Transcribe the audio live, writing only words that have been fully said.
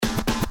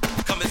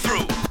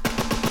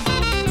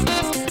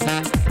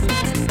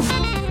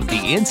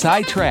The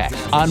Inside Track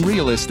on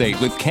real estate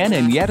with Ken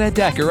and Yetta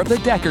Decker of the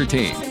Decker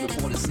Team.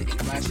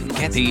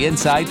 Get the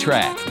Inside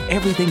Track.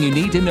 Everything you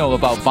need to know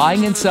about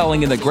buying and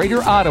selling in the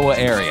Greater Ottawa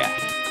area.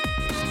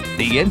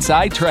 The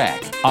Inside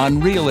Track on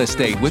real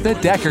estate with the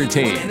Decker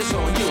Team.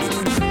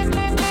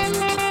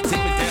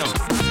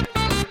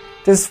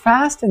 Does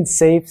fast and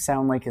safe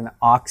sound like an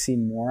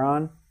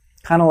oxymoron?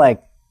 Kind of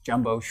like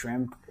jumbo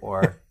shrimp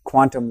or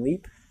quantum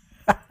leap?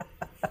 I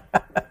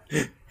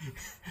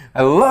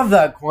love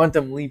that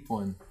quantum leap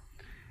one.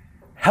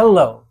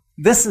 Hello,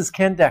 this is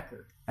Ken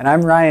Decker. And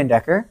I'm Ryan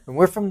Decker. And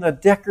we're from the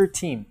Decker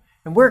Team.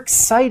 And we're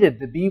excited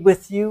to be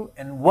with you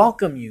and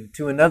welcome you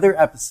to another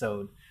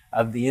episode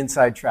of The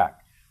Inside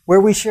Track,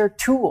 where we share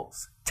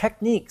tools,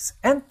 techniques,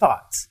 and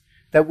thoughts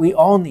that we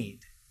all need,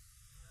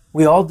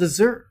 we all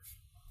deserve,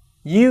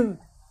 you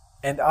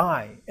and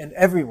I and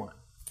everyone,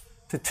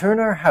 to turn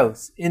our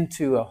house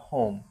into a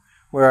home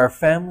where our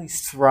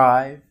families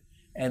thrive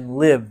and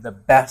live the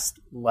best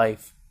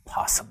life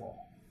possible.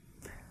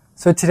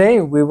 So today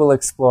we will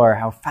explore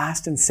how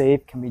fast and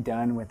safe can be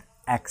done with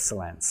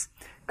excellence,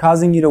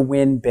 causing you to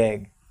win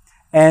big.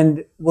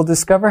 And we'll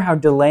discover how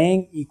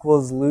delaying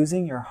equals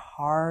losing your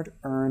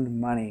hard-earned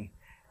money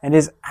and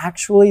is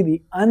actually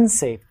the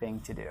unsafe thing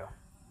to do.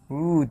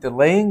 Ooh,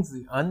 delaying's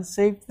the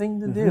unsafe thing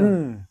to do.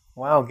 Mm-hmm.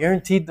 Wow,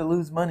 guaranteed to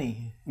lose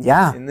money.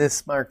 Yeah. In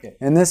this market.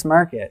 In this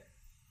market.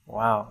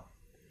 Wow.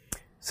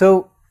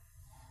 So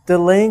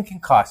delaying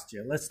can cost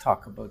you. Let's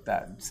talk about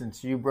that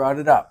since you brought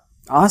it up.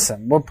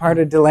 Awesome. What part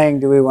of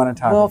delaying do we want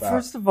to talk about? Well,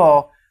 first of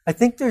all, I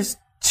think there's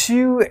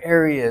two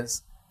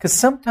areas, because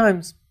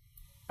sometimes,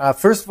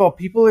 first of all,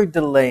 people are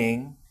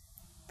delaying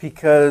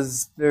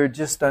because they're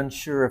just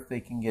unsure if they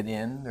can get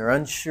in. They're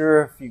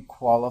unsure if you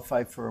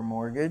qualify for a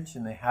mortgage,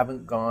 and they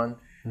haven't gone.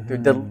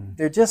 Mm-hmm.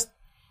 They're just,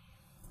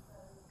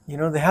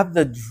 they have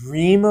the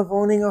dream of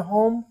owning a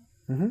home,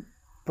 mm-hmm.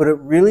 but it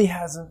really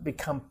hasn't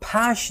become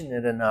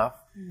passionate enough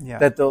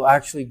that they'll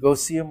actually go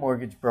see a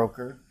mortgage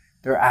broker.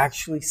 They're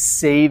actually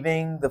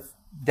saving the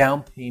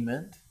down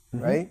payment,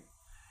 mm-hmm. right?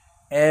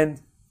 And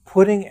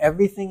putting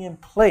everything in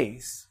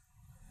place.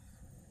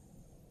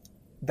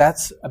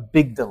 That's a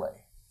big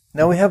delay.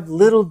 Now we have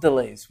little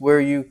delays where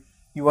you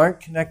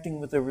aren't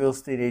connecting with a real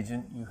estate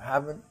agent. You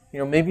haven't,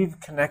 maybe you've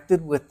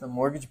connected with the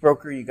mortgage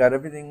broker. You got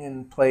everything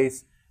in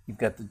place. You've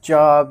got the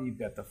job. You've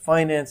got the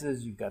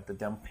finances. You've got the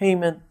down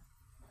payment.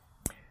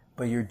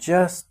 But you're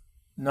just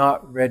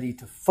not ready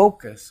to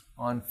focus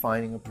on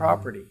finding a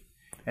property. Mm-hmm.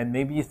 And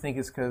maybe you think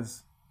it's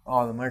because,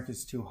 the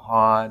market's too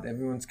hot.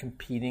 Everyone's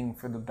competing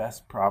for the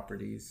best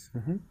properties.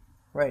 Mm-hmm.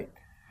 Right.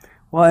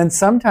 Well, and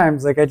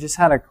sometimes, I just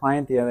had a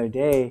client the other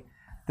day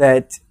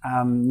that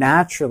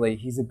naturally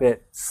he's a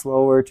bit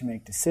slower to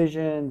make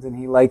decisions and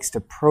he likes to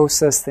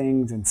process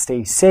things and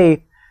stay safe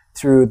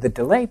through the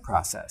delay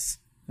process.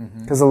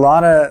 Because mm-hmm. a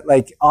lot of,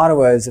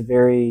 Ottawa is a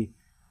very,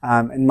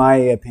 in my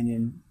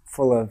opinion,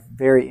 full of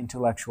very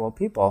intellectual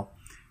people.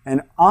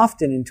 And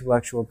often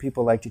intellectual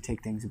people like to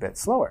take things a bit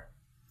slower.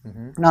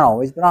 Mm-hmm. Not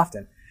always, but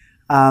often.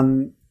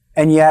 And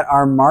yet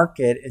our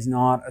market is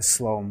not a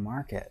slow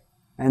market.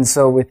 And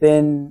so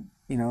within,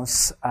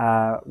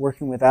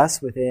 working with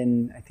us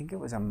within, I think it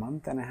was a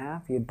month and a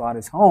half, he had bought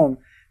his home.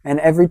 And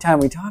every time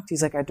we talked,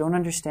 he's like, I don't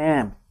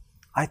understand.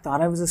 I thought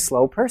I was a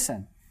slow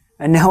person.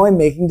 And now I'm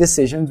making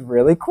decisions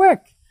really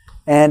quick.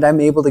 And I'm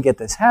able to get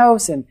this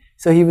house. And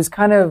so he was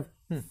kind of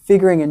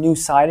figuring a new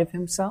side of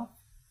himself,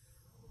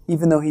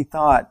 even though he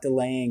thought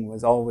delaying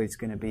was always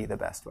going to be the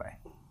best way.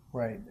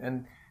 Right.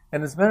 And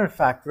as a matter of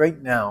fact,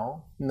 right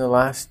now, in the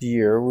last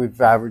year,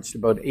 we've averaged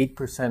about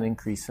 8%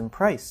 increase in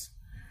price.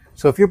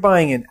 So if you're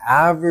buying an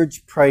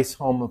average price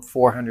home of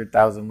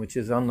 $400,000, which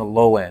is on the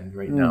low end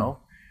right now,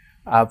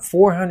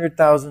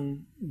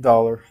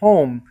 $400,000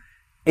 home,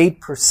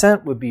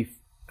 8% would be,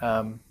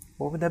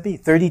 what would that be?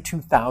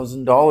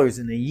 $32,000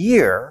 in a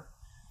year.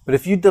 But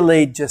if you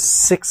delayed just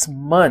 6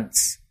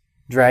 months,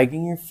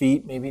 dragging your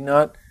feet, maybe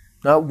not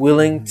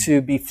willing to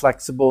be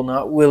flexible,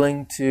 not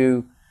willing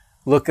to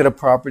look at a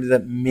property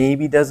that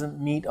maybe doesn't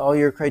meet all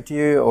your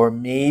criteria or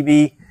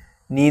maybe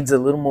needs a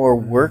little more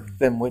work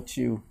than what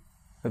you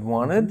had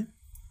wanted,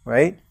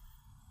 right?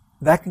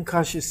 That can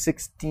cost you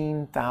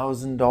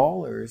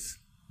 $16,000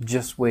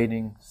 just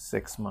waiting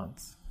 6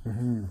 months.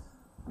 Mm-hmm.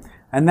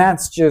 And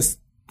that's just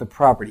the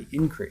property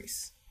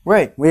increase.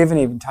 Right. We haven't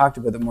even talked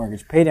about the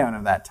mortgage paydown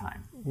of that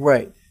time.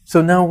 Right.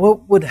 So now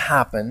what would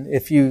happen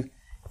if you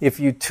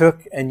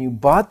took and you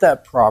bought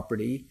that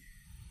property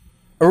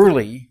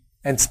early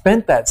and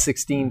spent that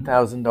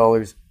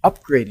 $16,000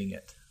 upgrading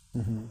it?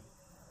 Mm-hmm.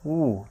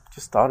 Ooh,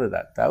 just thought of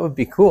that. That would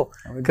be cool.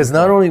 Because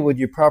not only would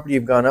your property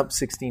have gone up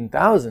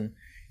 $16,000,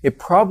 it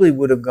probably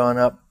would have gone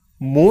up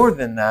more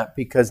than that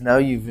because now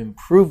you've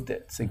improved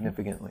it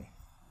significantly.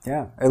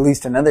 Yeah, at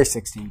least another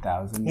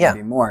 $16,000,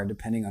 maybe more,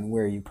 depending on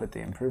where you put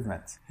the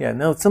improvements. Yeah,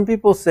 no, some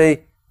people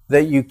say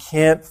that you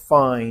can't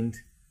find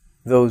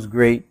those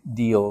great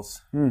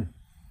deals. A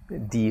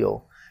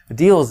deal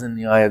is in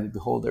the eye of the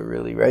beholder,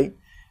 really, right?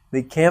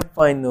 They can't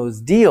find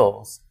those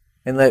deals.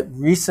 And that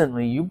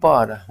recently you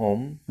bought a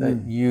home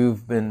that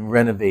you've been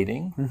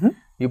renovating. Mm-hmm.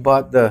 You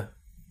bought the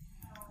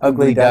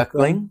ugly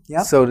duckling,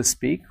 Yep. so to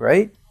speak,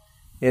 right?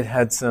 It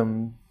had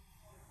some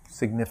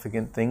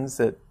significant things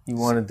that you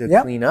wanted to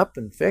Yep. clean up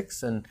and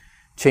fix and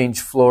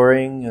change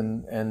flooring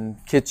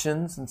and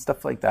kitchens and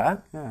stuff like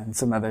that. Yeah, and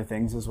some other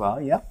things as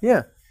well. Yep.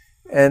 Yeah.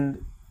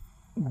 And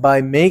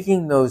by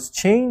making those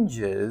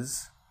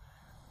changes,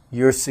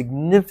 you're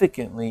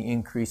significantly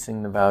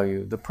increasing the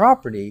value of the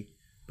property,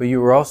 but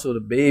you were also to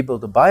be able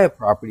to buy a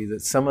property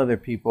that some other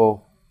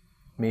people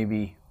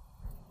maybe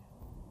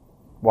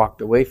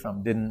walked away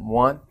from, didn't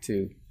want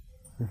to.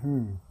 Does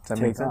that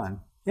make Take sense?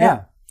 on.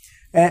 Yeah.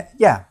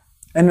 Yeah.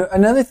 And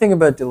another thing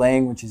about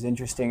delaying, which is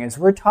interesting, is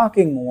we're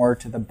talking more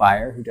to the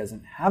buyer who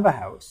doesn't have a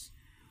house,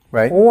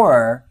 Right?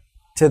 or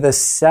to the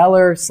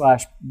seller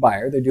slash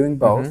buyer, they're doing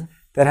both,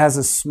 that has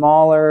a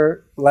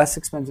smaller, less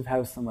expensive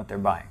house than what they're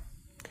buying.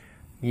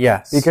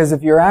 Yes. Because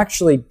if you're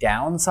actually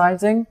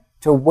downsizing,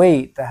 to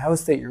wait, the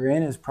house that you're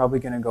in is probably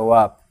going to go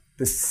up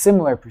the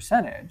similar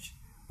percentage,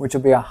 which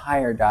will be a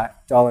higher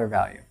dollar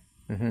value.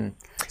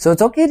 So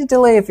it's okay to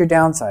delay if you're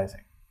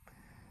downsizing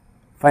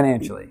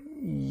financially.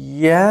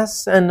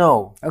 Yes and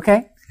no.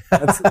 Okay,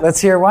 let's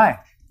hear why.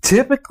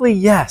 Typically,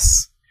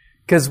 yes.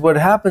 Because what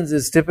happens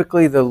is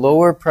typically the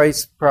lower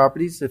price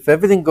properties, if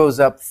everything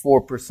goes up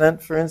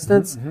 4%, for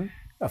instance,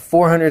 a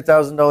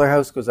 $400,000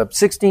 house goes up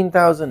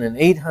 $16,000, an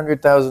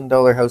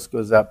 $800,000 house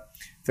goes up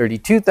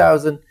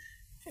 $32,000,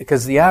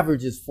 because the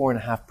average is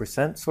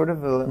 4.5% sort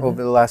of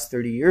over the last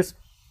 30 years.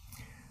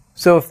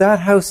 So if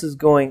that house is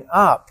going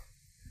up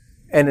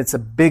and it's a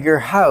bigger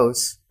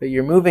house that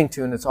you're moving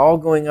to and it's all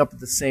going up at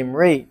the same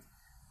rate,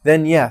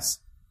 then yes,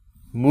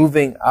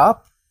 moving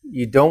up,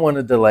 you don't want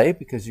to delay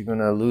because you're going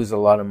to lose a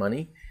lot of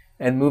money.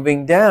 And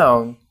moving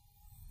down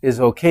is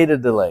okay to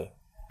delay,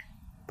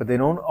 but they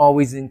don't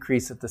always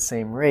increase at the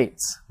same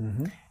rates.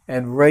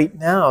 And right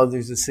now,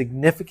 there's a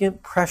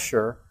significant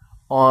pressure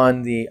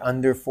on the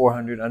under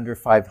 400, under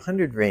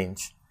 500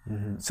 range.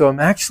 So I'm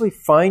actually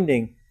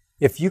finding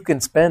if you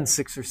can spend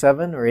 6 or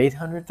 7 or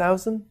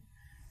 800,000,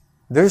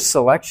 there's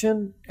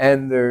selection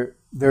and they're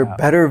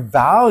better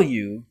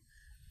value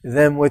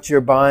than what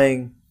you're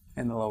buying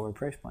In the lower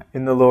price point.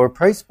 in the lower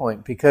price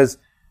point, because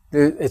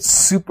it's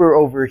super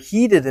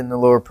overheated in the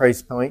lower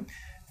price point.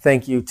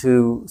 Thank you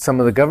to some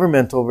of the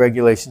governmental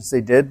regulations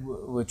they did,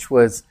 which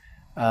was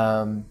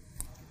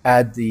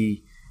add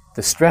the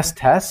stress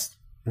test,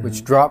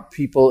 which dropped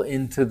people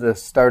into the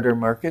starter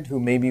market who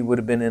maybe would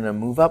have been in a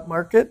move-up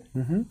market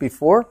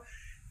before.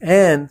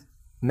 And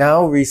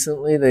now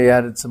recently they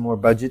added some more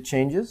budget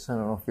changes. I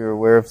don't know if you're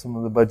aware of some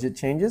of the budget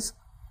changes.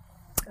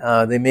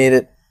 They made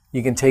it,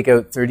 you can take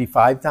out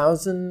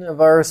 35,000 of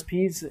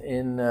RSPs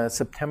in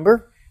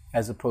September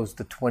as opposed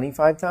to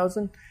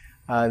 25,000.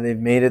 They've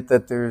made it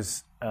that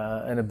there's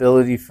an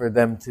ability for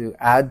them to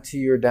add to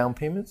your down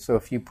payment. So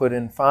if you put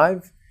in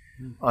 5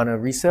 on a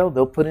resale,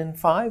 they'll put in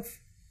 5.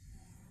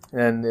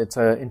 And it's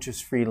an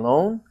interest-free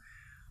loan.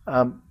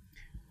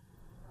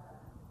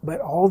 But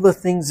all the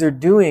things they're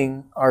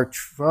doing are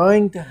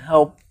trying to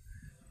help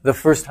the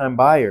first-time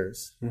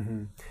buyers.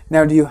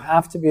 Now, do you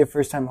have to be a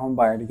first-time home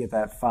buyer to get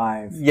that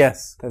 5?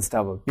 Yes. That's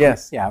double.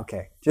 Yes. Yeah,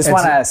 okay. Just And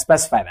want to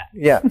specify that.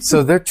 Yeah.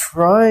 So they're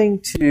trying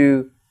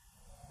to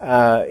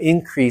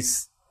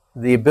increase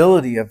the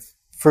ability of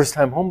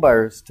first-time home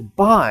buyers to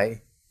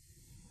buy,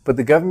 but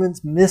the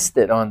government's missed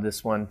it on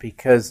this one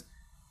because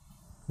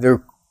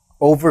they're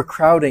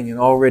overcrowding an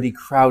already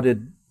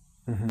crowded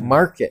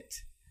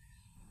market.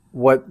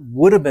 What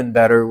would have been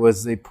better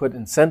was they put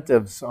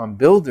incentives on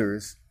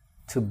builders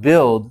to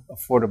build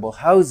affordable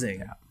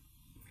housing,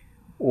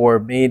 or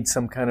made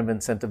some kind of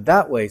incentive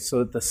that way so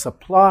that the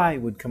supply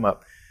would come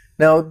up.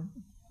 Now,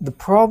 the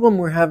problem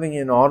we're having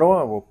in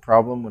Ottawa, or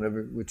problem,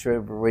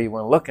 whichever way you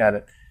want to look at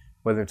it,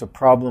 whether it's a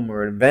problem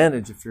or an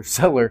advantage if you're a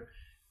seller,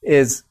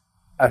 is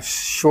a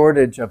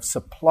shortage of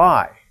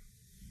supply.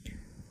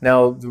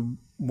 Now,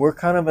 we're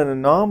kind of an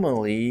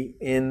anomaly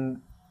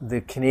in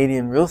the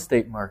Canadian real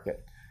estate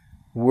market.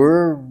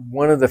 We're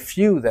one of the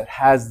few that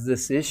has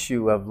this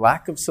issue of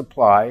lack of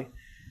supply,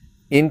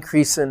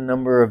 increase in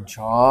number of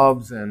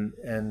jobs, and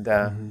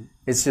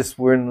it's just,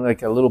 we're in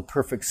like a little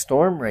perfect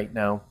storm right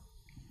now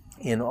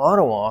in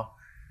Ottawa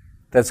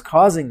that's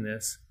causing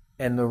this,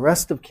 and the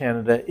rest of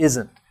Canada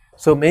isn't.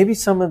 So maybe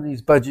some of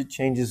these budget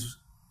changes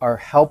are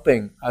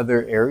helping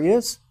other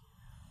areas,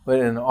 but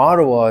in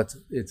Ottawa,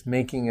 it's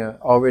making an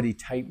already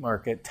tight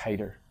market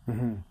tighter.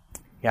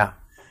 Yeah.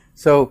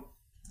 So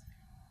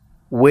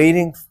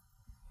waiting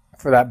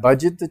for that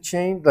budget to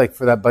change, like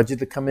for that budget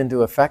to come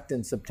into effect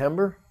in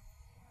September,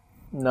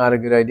 not a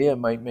good idea. It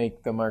might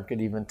make the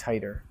market even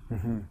tighter.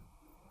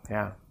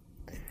 Yeah.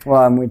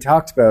 Well, and we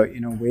talked about,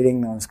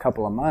 waiting those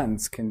couple of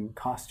months can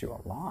cost you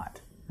a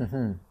lot.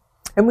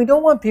 And we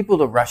don't want people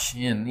to rush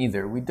in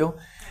either. We don't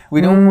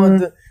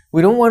want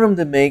them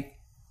to make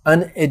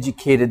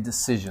uneducated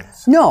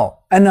decisions. No,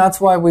 and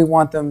that's why we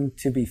want them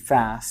to be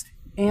fast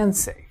and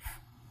safe.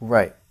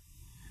 Right.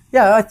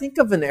 Yeah, I think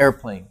of an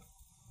airplane.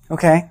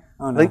 Okay.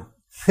 Oh, no. Like,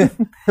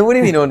 what do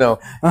you mean, oh no?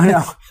 Oh,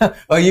 no.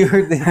 Oh, you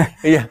heard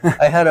yeah,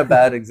 I had a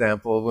bad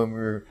example when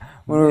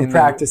we when we were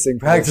practicing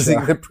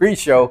the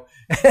pre-show.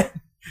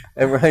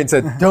 And Ryan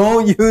said,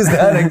 don't use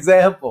that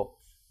example.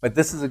 But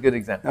this is a good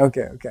example.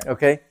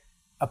 Okay.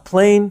 A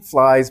plane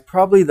flies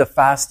probably the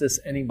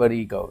fastest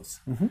anybody goes,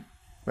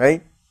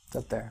 right? It's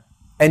up there.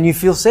 And you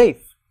feel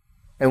safe.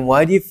 And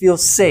why do you feel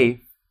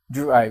safe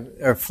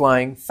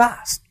flying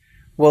fast?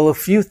 Well, a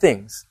few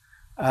things.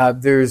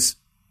 There's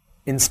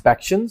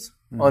inspections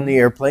on the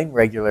airplane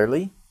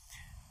regularly.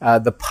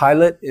 The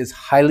pilot is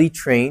highly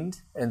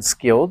trained and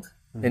skilled.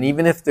 And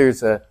even if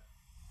there's a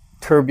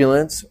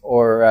turbulence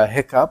or a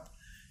hiccup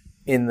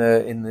in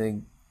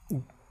the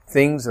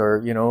things, or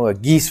a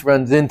geese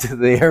runs into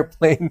the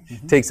airplane,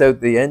 takes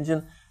out the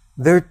engine,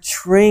 they're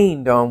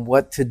trained on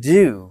what to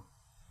do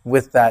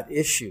with that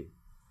issue.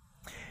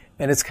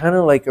 And it's kind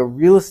of like a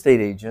real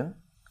estate agent.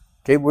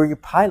 Okay, we're your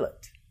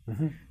pilot.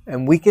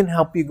 And we can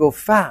help you go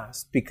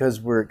fast because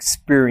we're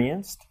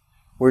experienced,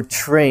 we're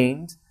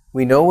trained,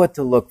 we know what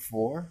to look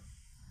for,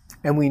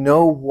 and we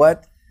know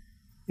what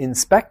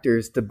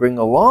inspectors to bring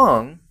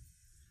along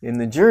in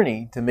the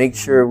journey to make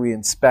sure we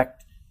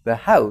inspect the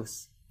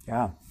house.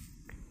 Yeah.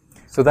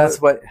 So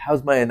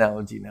how's my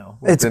analogy now?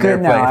 It's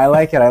good now. I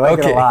like it. I like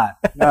it a lot.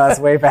 No, that's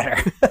way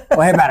better.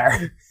 Way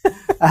better.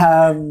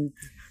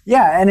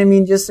 Yeah, and I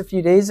mean, just a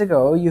few days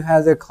ago, you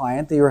had a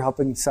client that you were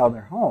helping sell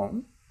their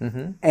home,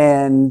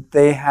 and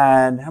they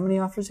had, how many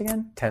offers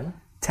again? 10.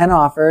 10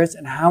 offers,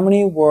 and how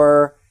many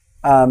were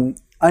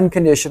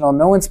unconditional,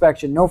 no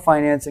inspection, no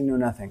financing, no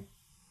nothing?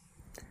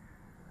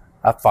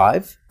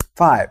 5.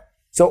 5.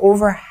 So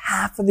over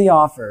half of the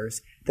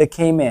offers that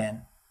came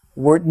in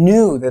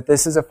knew that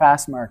this is a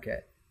fast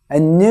market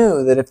and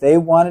knew that if they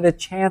wanted a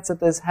chance at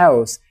this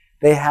house,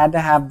 they had to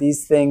have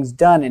these things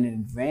done in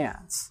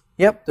advance.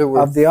 Yep, there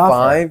were of the offer.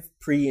 5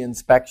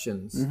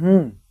 pre-inspections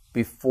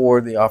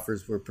before the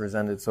offers were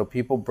presented. So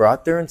people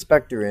brought their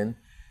inspector in,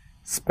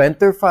 spent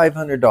their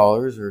 $500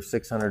 or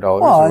 $600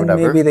 or whatever.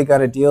 And maybe they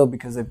got a deal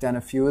because they've done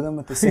a few of them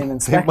with the same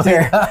inspector. They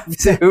might have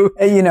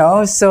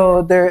to.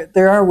 So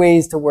there are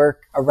ways to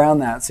work around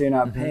that, so you're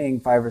not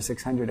paying $500 or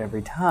 $600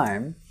 every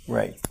time.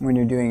 Right. When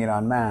you're doing it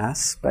en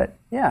masse, but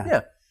yeah.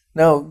 Yeah.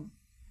 Now,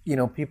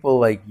 people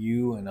like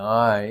you and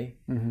I,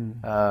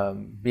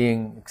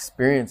 being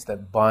experienced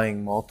at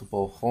buying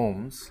multiple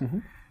homes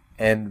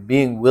and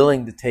being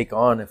willing to take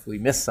on if we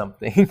miss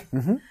something,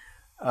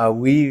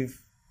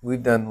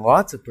 we've done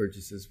lots of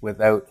purchases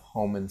without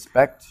home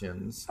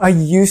inspections. I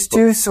used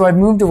to, so I've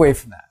moved away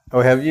from that. Oh,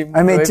 have you?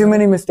 I made too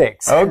many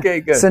mistakes. Okay,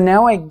 good. So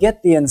now I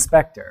get the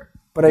inspector,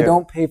 but I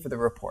don't pay for the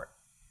report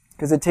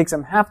because it takes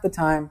them half the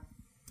time.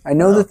 I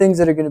know the things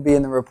that are going to be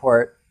in the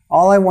report.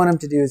 All I want them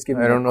to do is give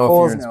me I don't know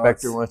Coles if your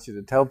inspector wants you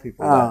to tell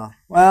people that.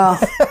 Well,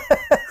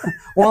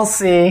 we'll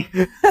see.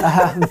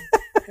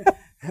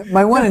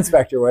 My one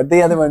inspector would.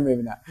 The other one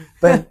maybe not.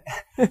 But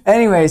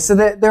anyway, so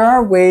there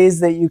are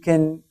ways that you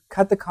can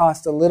cut the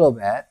cost a little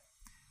bit.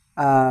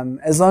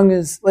 As long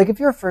as, if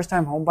you're a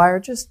first-time home buyer,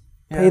 just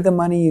pay the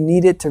money you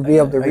need it to be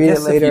able to read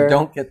it later. If you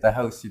don't get the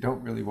house, you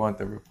don't really want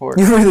the report.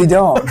 You really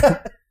don't.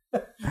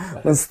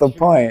 That's the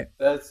point.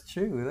 That's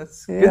true.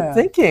 That's good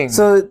thinking.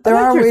 So there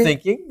are ways,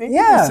 thinking. Maybe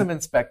there's some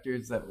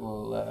inspectors that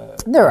will.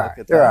 There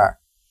are.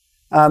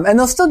 And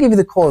they'll still give you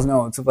the Coles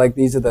notes of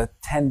these are the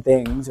 10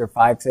 things or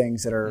 5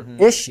 things that are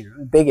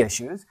big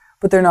issues,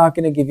 but they're not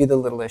going to give you the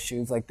little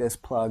issues like this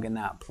plug and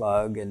that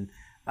plug and.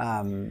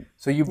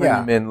 So you bring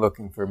them in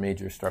looking for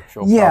major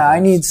structural problems. problems. I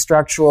need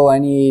structural. I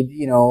need,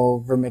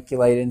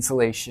 vermiculite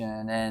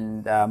insulation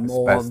and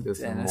mold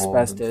and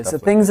asbestos. The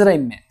things that I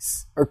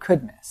miss or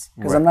could miss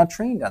because I'm not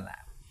trained on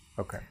that.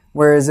 Okay.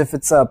 Whereas if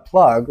it's a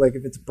plug,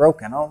 if it's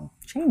broken, I'll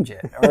change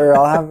it. Or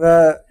I'll have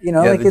the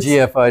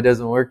GFI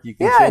doesn't work, you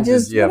can change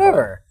just the GFI.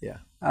 Whatever. Yeah.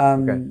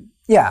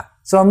 Yeah.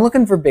 So I'm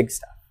looking for big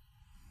stuff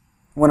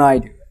when I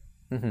do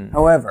it.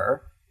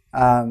 However,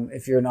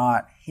 if you're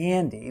not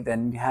handy,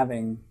 then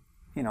having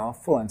a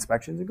full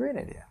inspection is a great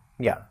idea.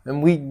 Yeah,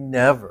 and we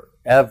never,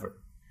 ever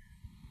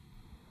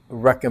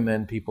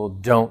recommend people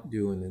don't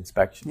do an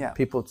inspection. Yeah.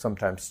 People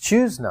sometimes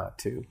choose not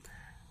to.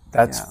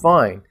 That's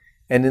fine.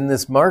 And in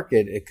this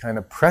market, it kind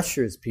of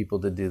pressures people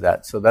to do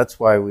that. So that's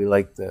why we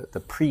like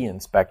the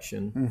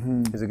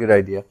pre-inspection is a good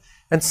idea.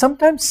 And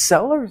sometimes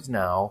sellers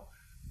now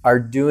are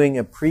doing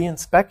a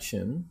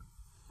pre-inspection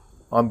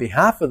on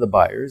behalf of the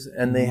buyers,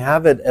 and they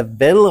have it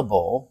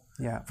available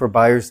for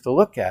buyers to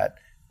look at,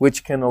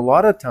 which can a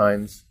lot of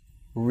times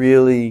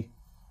really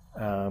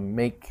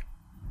make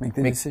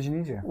the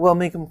decision easier. Well,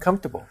 make them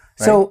comfortable.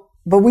 Right? So,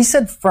 but we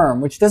said firm,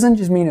 which doesn't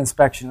just mean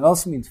inspection; it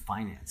also means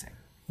financing.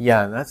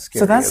 Yeah, that's scary.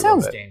 So that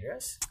sounds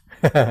dangerous,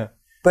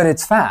 but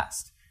it's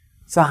fast.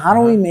 So how do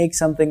we make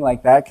something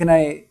like that?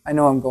 I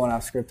know I'm going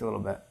off script a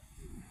little bit.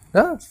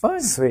 No, it's fine.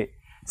 Sweet.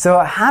 So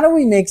how do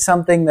we make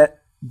something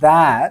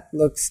that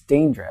looks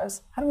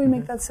dangerous? How do we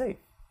make that safe?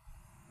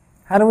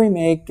 How do we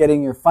make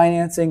getting your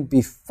financing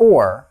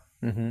before?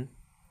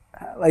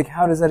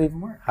 How does that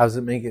even work? How does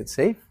it make it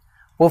safe?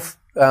 Well,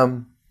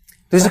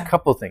 there's a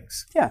couple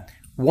things. Yeah.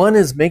 One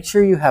is make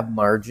sure you have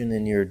margin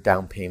in your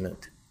down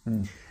payment.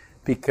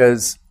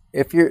 Because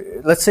if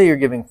let's say you're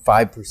giving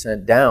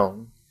 5%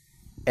 down,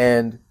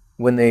 And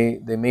when they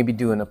maybe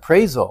do an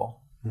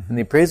appraisal, and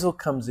the appraisal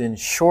comes in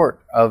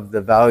short of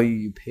the value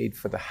you paid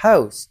for the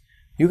house,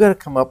 you got to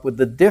come up with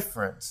the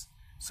difference.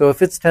 So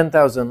if it's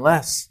 $10,000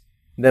 less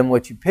than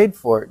what you paid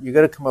for it, you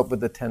got to come up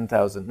with the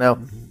 $10,000. Now,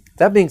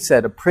 that being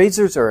said,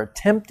 appraisers are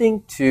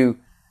attempting to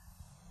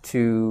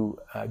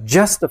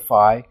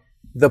justify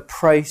the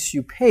price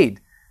you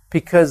paid,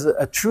 because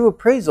a true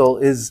appraisal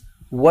is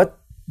what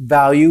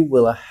value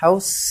will a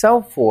house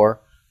sell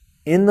for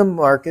in the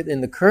market,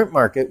 in the current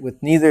market,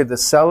 with neither the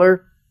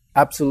seller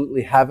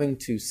absolutely having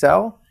to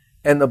sell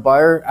and the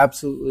buyer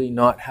absolutely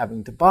not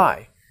having to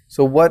buy.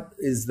 So what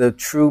is the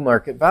true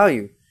market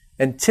value?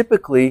 And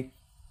typically,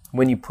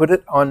 when you put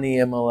it on the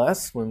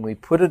MLS, when we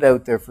put it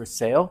out there for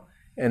sale,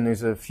 and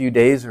there's a few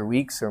days or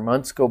weeks or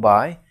months go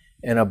by,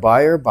 and a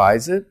buyer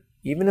buys it,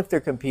 even if they're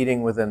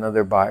competing with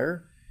another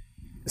buyer,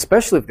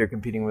 especially if they're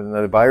competing with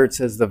another buyer, it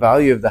says the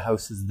value of the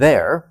house is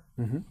there.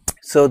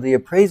 So the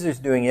appraiser's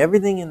doing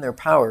everything in their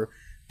power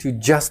to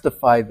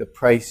justify the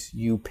price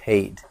you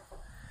paid.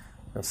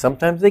 Now,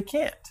 sometimes they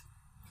can't.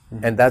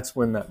 And that's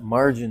when that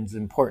margin's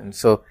important.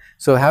 So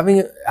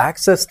having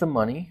access to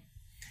money.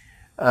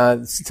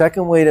 The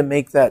second way to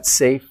make that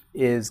safe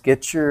is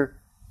get your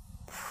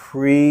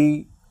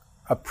pre-approval.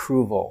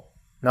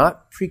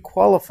 Not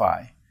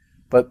pre-qualify,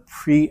 but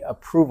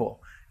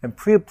pre-approval. And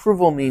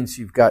pre-approval means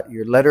you've got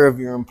your letter of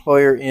your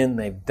employer in,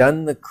 they've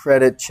done the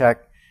credit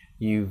check,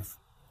 you've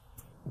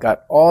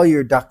got all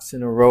your ducks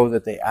in a row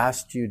that they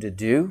asked you to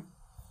do,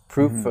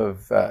 proof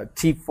of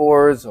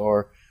T4s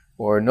or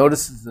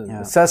notices of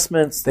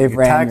assessments, they've your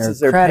ran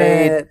taxes your are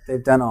credit, paid.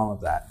 they've done all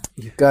of that.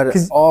 You've got it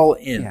all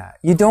in. Yeah,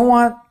 you don't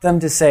want them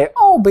to say,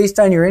 "Oh, based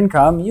on your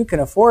income, you can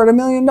afford $1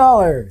 million,"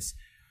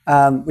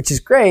 which is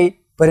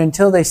great. But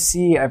until they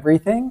see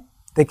everything,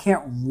 they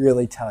can't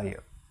really tell you.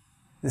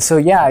 So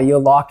yeah,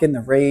 you'll lock in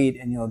the rate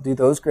and you'll do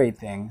those great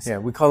things. Yeah,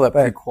 we call that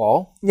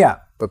pre-qual. Yeah,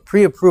 But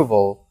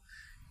pre-approval,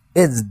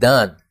 it's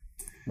done.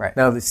 right.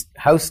 Now, this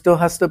house still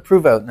has to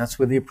approve out, and that's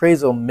where the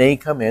appraisal may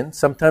come in.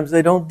 Sometimes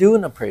they don't do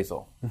an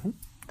appraisal.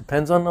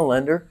 Depends on the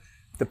lender,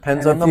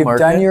 depends on the If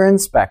market. you've done your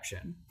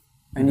inspection,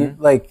 and you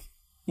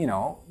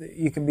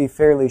you can be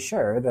fairly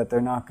sure that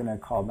they're not going to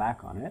call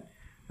back on it,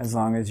 as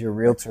long as your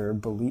realtor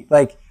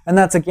and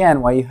that's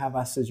again why you have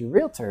us as your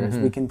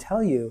realtors. We can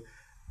tell you,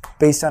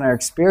 based on our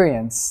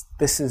experience,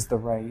 this is the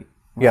right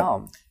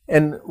realm.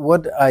 And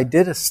what I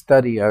did a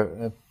study,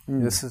 I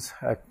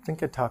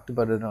think I talked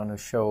about it on a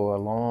show a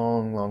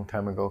long, long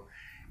time ago.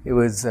 It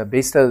was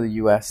based out of the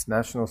U.S.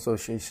 National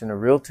Association of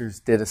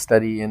Realtors did a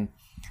study in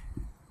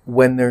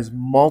when there's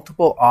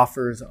multiple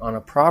offers on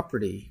a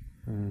property,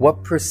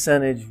 what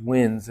percentage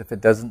wins if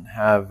it doesn't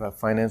have a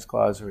finance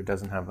clause or it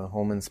doesn't have a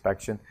home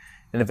inspection.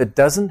 And if it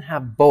doesn't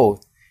have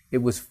both, it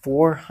was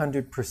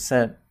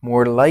 400%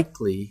 more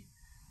likely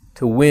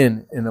to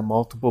win in a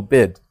multiple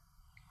bid.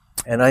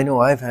 And I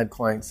know I've had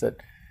clients that,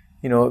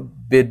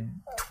 bid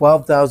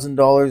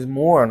 $12,000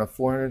 more on a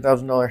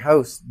 $400,000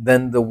 house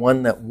than the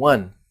one that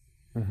won.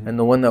 And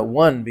the one that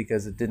won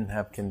because it didn't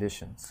have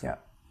conditions. Yeah,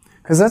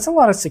 because that's a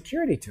lot of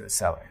security to a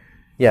seller.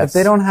 Yes. If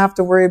they don't have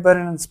to worry about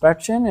an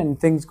inspection and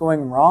things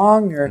going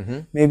wrong,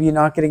 or maybe you're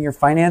not getting your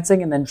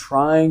financing and then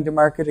trying to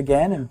market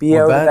again and be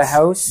out of the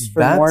house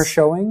for more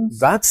showings.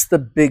 That's the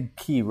big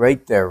key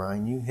right there,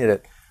 Ryan. You hit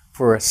it.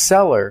 For a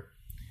seller,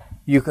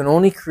 you can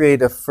only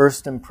create a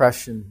first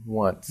impression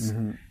once.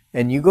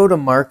 And you go to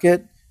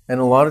market, and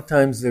a lot of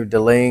times they're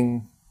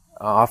delaying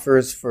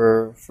offers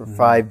for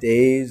 5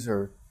 days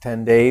or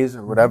 10 days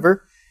or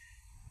whatever,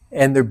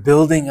 and they're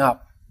building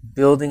up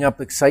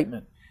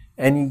excitement.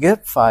 And you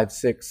get 5,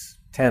 6,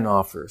 10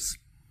 offers.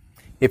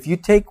 If you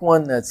take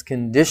one that's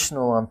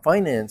conditional on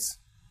finance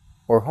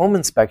or home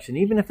inspection,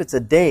 even if it's a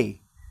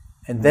day,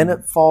 and then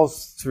it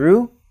falls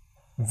through,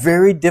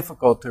 very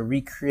difficult to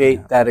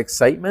recreate that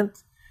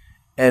excitement.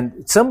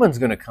 And someone's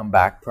going to come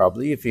back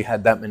probably if you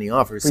had that many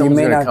offers. Someone's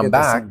going to come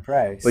back,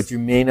 but you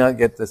may not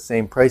get the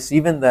same price,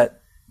 even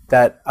that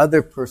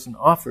other person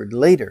offered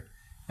later.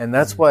 And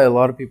that's why a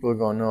lot of people are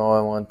going, no,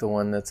 I want the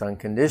one that's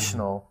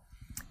unconditional.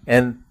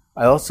 And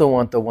I also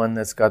want the one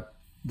that's got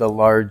the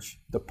large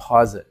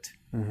deposit,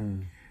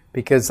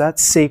 because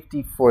that's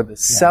safety for the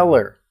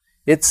seller.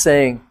 It's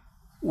saying,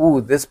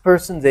 ooh, this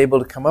person's able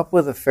to come up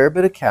with a fair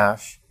bit of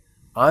cash.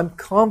 I'm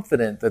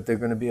confident that they're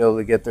going to be able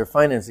to get their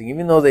financing.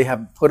 Even though they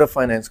haven't put a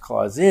finance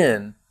clause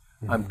in,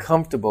 I'm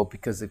comfortable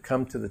because they've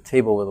come to the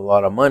table with a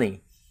lot of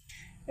money.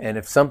 And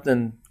if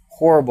something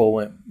horrible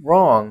went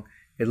wrong,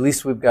 at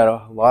least we've got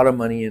a lot of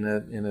money in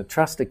a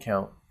trust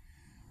account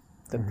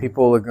that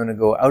people are going to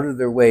go out of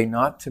their way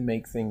not to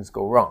make things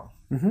go wrong.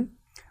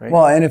 Right?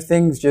 Well, and if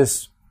things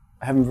just,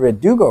 heaven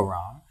forbid, do go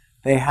wrong,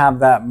 they have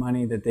that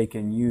money that they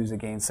can use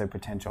against their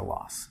potential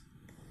loss.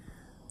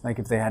 Like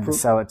if they had to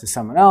sell it to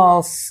someone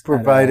else.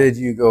 Provided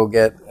you go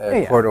get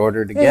a court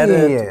order to get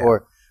it,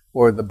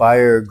 or the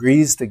buyer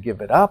agrees to give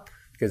it up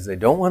because they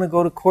don't want to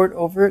go to court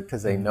over it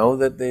because they know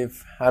that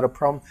they've had a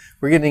problem.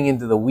 We're getting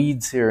into the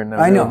weeds here and the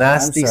real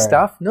nasty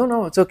stuff.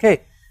 No, it's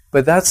okay.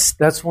 But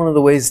that's one of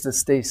the ways to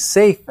stay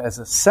safe as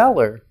a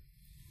seller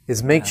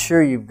is make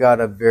sure you've got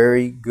a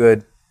very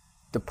good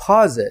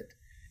deposit.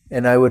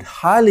 And I would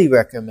highly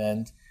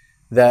recommend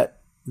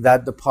that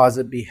that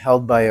deposit be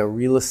held by a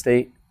real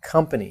estate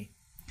company,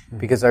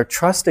 because our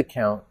trust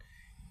account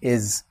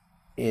is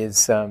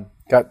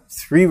got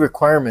 3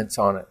 requirements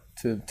on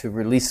it to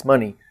release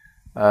money.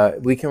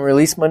 We can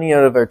release money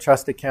out of our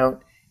trust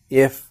account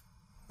if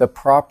the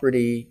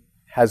property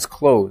has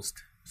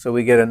closed. So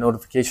we get a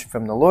notification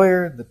from the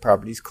lawyer, the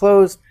property's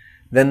closed,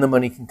 then the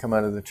money can come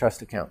out of the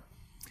trust account.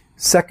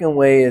 Second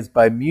way is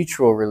by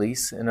mutual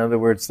release. In other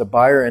words, the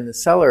buyer and the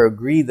seller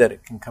agree that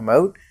it can come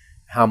out,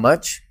 how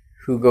much,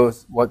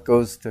 what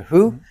goes to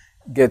who,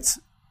 gets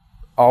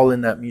all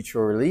in that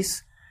mutual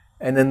release.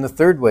 And then the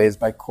third way is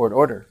by court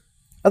order.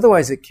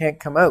 Otherwise, it can't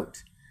come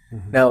out.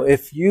 Now,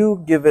 if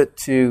you give it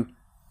to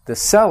the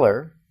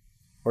seller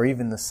or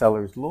even the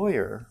seller's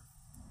lawyer,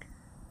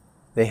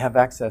 they have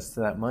access to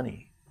that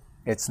money.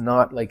 It's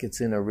not like it's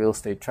in a real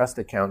estate trust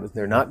account.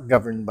 They're not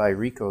governed by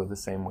RICO the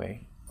same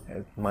way,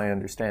 as my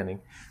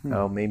understanding.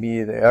 Now,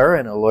 maybe they are,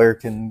 and a lawyer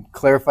can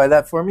clarify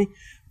that for me.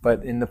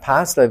 But in the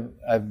past,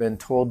 I've been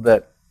told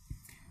that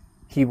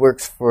he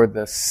works for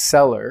the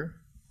seller,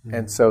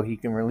 and so he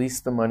can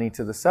release the money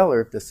to the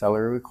seller if the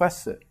seller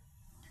requests it.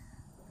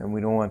 And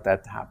we don't want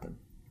that to happen.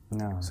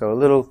 No. So a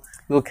little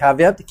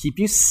caveat to keep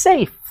you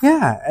safe.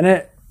 Yeah,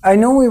 and I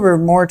know we were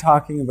more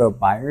talking about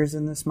buyers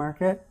in this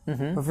market,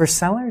 but for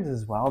sellers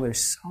as well,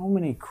 there's so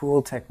many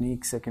cool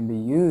techniques that can be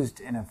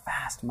used in a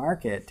fast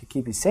market to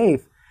keep you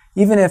safe.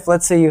 Even if,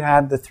 let's say, you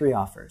had the 3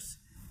 offers,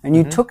 and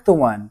you took the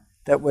one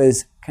that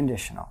was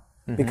conditional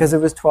because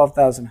it was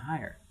 $12,000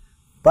 higher,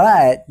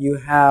 but you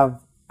have.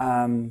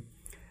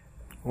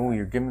 Oh,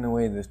 you're giving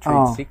away the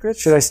trade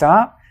secrets? Should I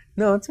stop?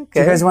 No, it's okay. Do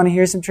you guys want to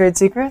hear some trade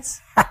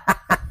secrets?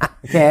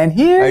 I can't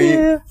hear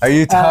you. Are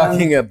you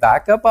talking a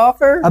backup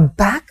offer? A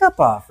backup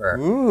offer.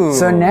 Ooh,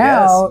 so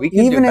now, yes, we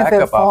can even do if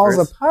it falls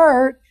offers.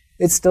 apart,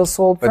 it's still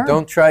sold firm. But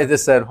don't try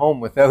this at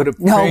home without a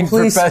trained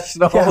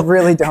professional. Yeah,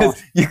 really don't.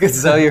 You could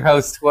sell your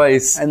house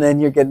twice. And then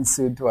you're getting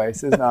sued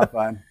twice. It's not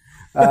fun.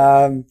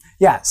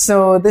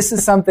 So this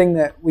is something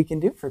that we can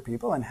do for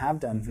people and have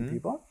done for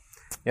people.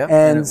 Yep,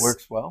 and it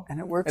works well. And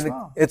it works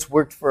well. It's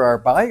worked for our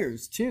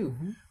buyers, too,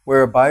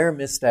 where a buyer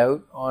missed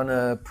out on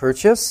a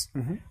purchase,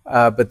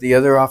 but the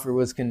other offer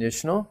was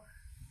conditional,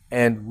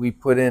 and we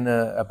put in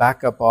a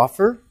backup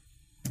offer,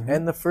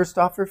 and the first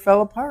offer fell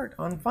apart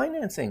on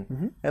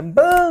financing. And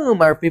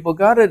boom, our people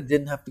got it. It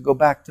didn't have to go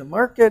back to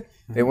market.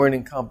 They weren't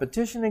in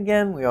competition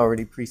again. We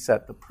already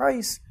preset the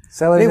price.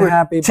 Sellers are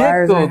happy.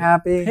 Buyers are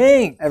happy.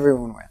 Pink.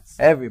 Everyone wins.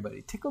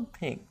 Everybody. Tickled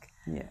pink.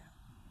 Yeah.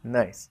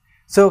 Nice.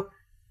 So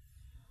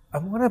I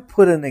want to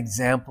put an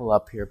example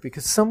up here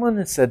because someone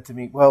has said to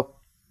me, well,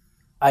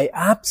 I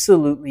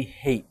absolutely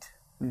hate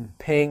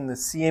paying the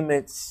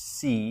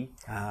CMHC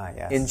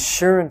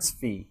insurance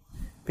fee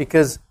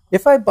because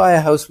if I buy a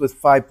house with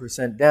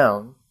 5%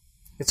 down,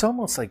 it's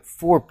almost like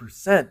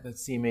 4% that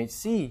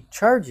CMHC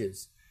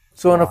charges.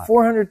 So on a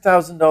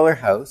 $400,000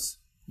 house,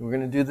 we're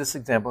going to do this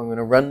example. I'm going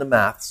to run the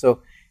math.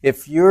 So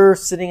if you're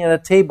sitting at a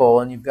table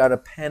and you've got a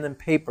pen and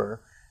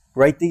paper,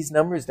 write these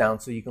numbers down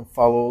so you can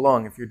follow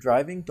along. If you're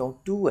driving,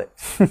 don't do it.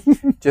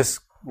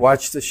 Just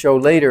watch the show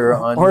later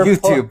on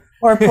YouTube.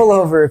 Or pull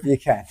over if you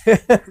can.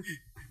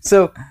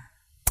 So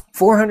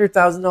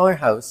 $400,000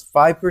 house,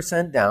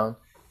 5% down,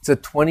 it's a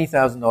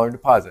 $20,000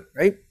 deposit,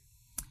 right?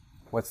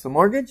 What's the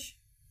mortgage?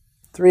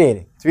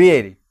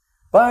 $380.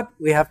 But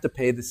we have to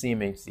pay the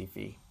CMHC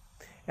fee.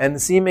 And the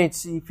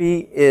CMHC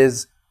fee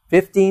is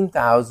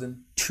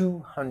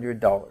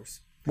 $15,200.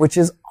 Which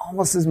is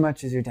almost as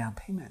much as your down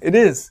payment. It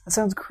is. That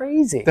sounds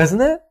crazy.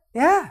 Doesn't it?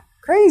 Yeah,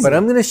 crazy. But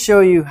I'm going to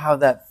show you how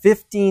that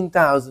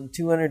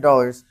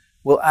 $15,200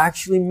 will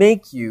actually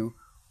make you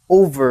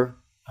over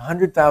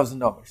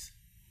 $100,000.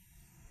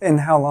 In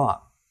how long?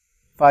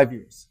 5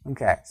 years.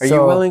 Okay. Are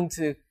you willing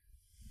to?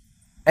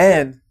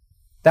 And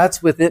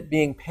that's with it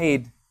being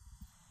paid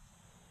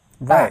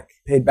back.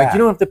 Paid back. Like you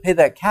don't have to pay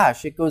that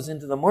cash. It goes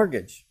into the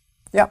mortgage.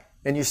 Yep.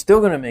 And you're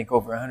still going to make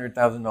over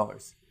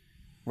 $100,000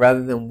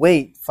 rather than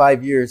wait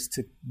 5 years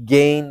to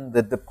gain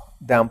the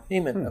down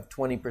payment of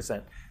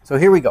 20%. So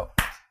here we go.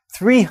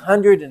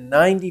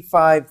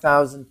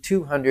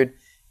 $395,200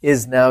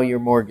 is now your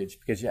mortgage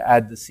because you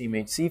add the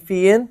CMHC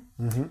fee in.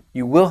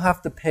 You will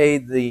have to pay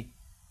the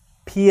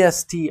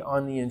PST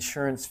on the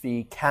insurance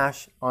fee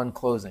cash on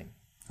closing.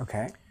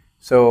 Okay.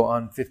 So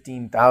on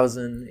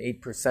 15,000,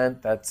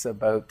 8%, that's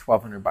about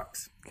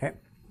 $1,200. Okay.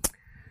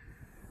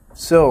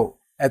 So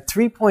at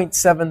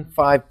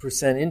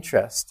 3.75%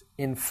 interest,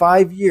 in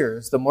 5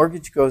 years, the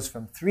mortgage goes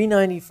from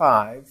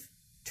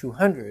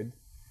 $395,200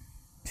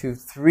 to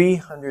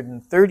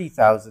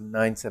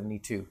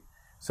 $330,972.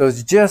 So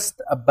it's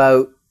just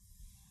about,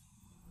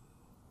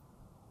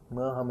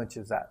 well, how much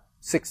is that?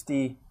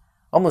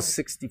 Almost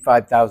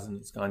 $65,000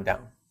 has gone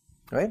down,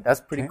 right?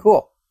 That's pretty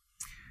cool.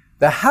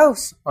 The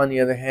house, on the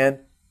other hand,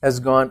 has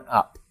gone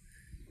up.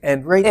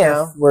 And right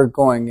now, we're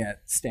going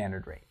at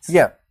standard rates.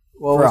 yeah.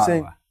 Well, we're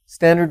saying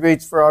standard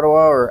rates for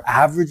Ottawa or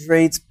average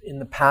rates in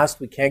the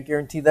past. We can't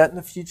guarantee that in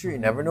the future. You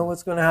never know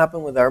what's going to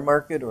happen with our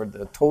market or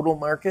the total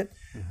market.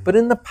 But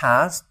in the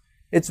past,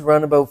 it's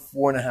run about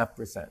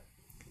 4.5%.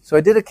 So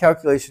I did a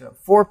calculation of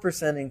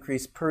 4%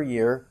 increase per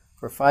year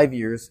for 5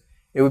 years.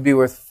 It would be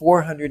worth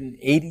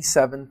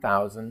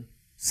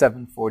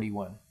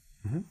 $487,741.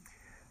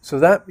 So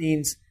that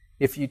means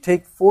if you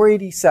take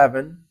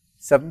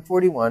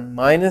 $487,741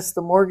 minus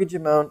the mortgage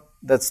amount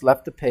that's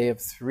left to pay of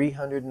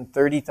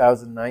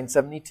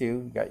 $330,972,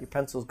 you got your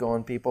pencils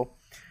going, people,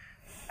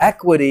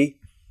 equity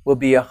will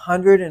be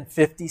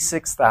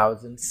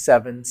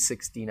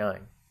 $156,769.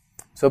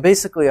 So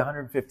basically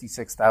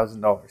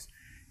 $156,000.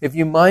 If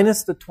you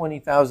minus the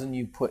 $20,000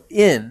 you put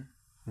in,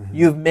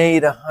 you've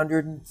made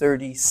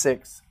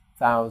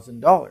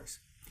 $136,000.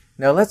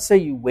 Now let's say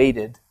you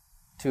waited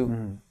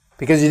to,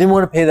 because you didn't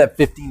want to pay that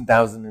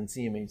 $15,000 in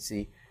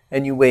CMHC,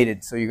 and you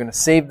waited, so you're going to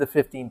save the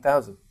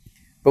 $15,000.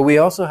 But we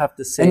also have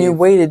to save. And you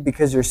waited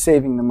because you're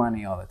saving the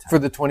money all the time. For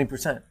the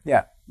 20%.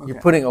 Yeah. Okay.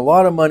 You're putting a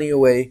lot of money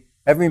away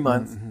every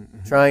month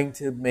trying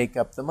to make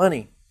up the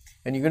money.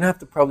 And you're going to have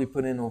to probably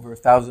put in over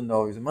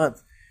 $1,000 a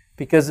month.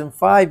 Because in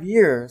 5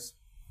 years,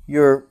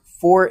 your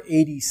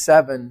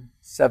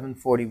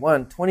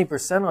 $487,741,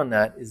 20% on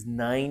that is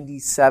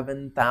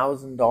 $97,000,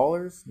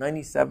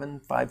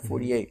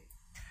 $97,548.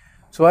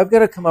 So I've got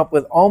to come up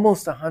with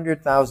almost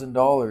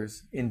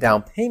 $100,000 in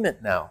down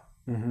payment now.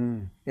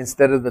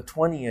 Instead of the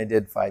 20 I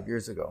did 5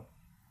 years ago,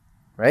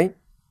 right?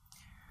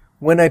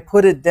 When I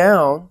put it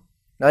down,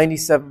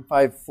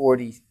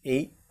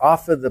 97,548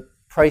 off of the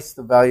price,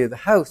 the value of the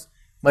house,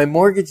 my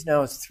mortgage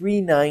now is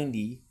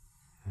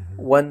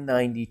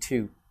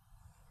 $390,192.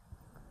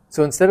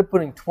 So instead of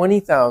putting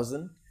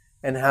 $20,000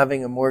 and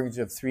having a mortgage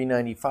of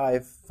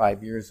 $395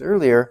 5 years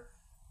earlier,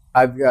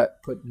 I've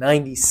got put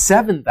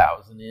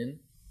 $97,000 in,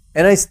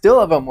 and I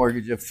still have a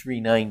mortgage of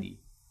 $390.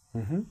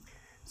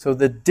 So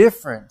the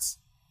difference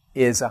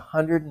is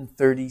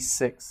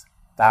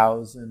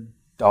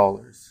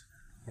 $136,000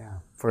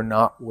 for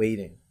not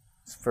waiting,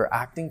 for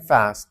acting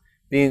fast,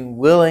 being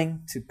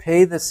willing to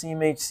pay the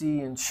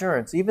CMHC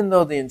insurance, even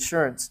though the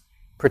insurance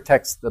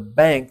protects the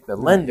bank, the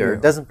lender,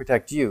 it doesn't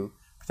protect you,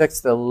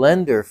 protects the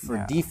lender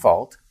for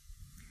default.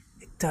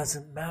 It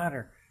doesn't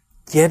matter.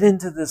 Get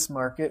into this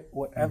market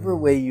whatever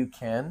way you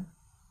can.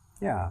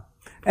 Yeah.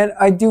 And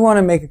I do want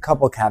to make a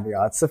couple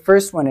caveats. The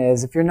first one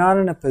is, if you're not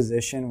in a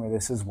position where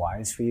this is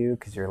wise for you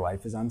because your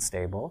life is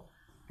unstable,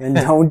 then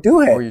don't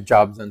do it. Or your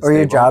job's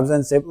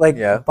unstable.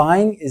 Like,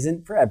 buying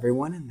isn't for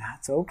everyone, and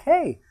that's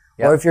okay.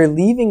 Or if you're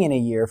leaving in a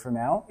year from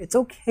now, it's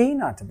okay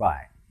not to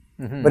buy.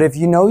 But if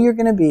you know you're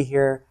going to be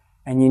here,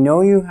 and you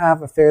know you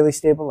have a fairly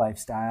stable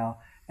lifestyle,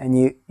 and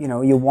you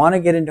want to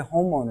get into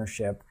home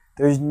ownership,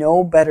 there's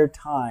no better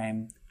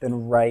time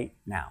than right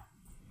now.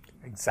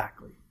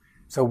 Exactly.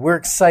 So we're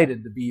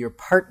excited to be your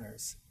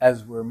partners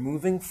as we're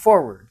moving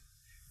forward.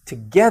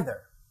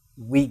 Together,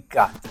 we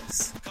got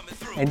this.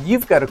 And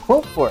you've got a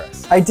quote for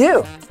us. I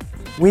do.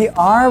 We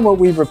are what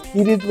we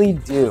repeatedly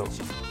do.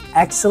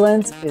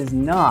 Excellence is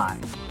not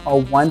a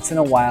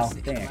once-in-a-while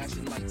thing.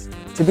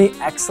 To be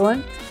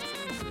excellent,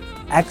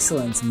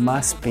 excellence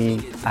must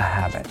be a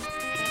habit.